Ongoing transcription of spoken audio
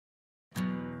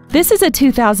This is a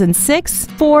 2006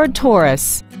 Ford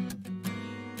Taurus.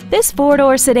 This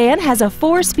four-door sedan has a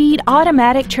 4-speed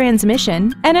automatic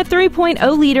transmission and a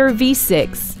 3.0-liter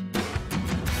V6.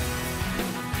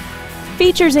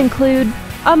 Features include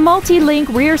a multi-link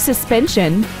rear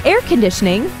suspension, air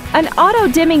conditioning, an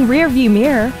auto-dimming rear-view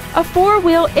mirror, a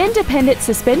 4-wheel independent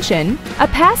suspension, a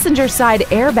passenger side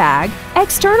airbag,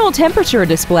 external temperature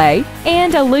display,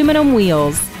 and aluminum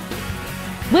wheels.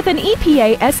 With an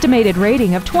EPA estimated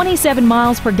rating of 27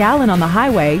 miles per gallon on the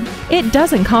highway, it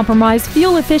doesn't compromise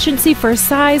fuel efficiency for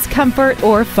size, comfort,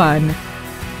 or fun.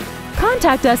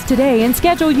 Contact us today and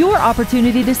schedule your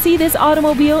opportunity to see this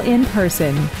automobile in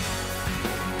person.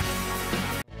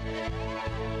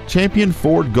 Champion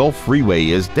Ford Gulf Freeway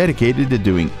is dedicated to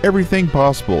doing everything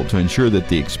possible to ensure that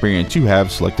the experience you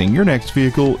have selecting your next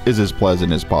vehicle is as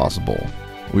pleasant as possible.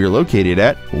 We are located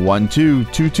at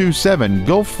 12227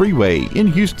 Gulf Freeway in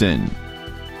Houston.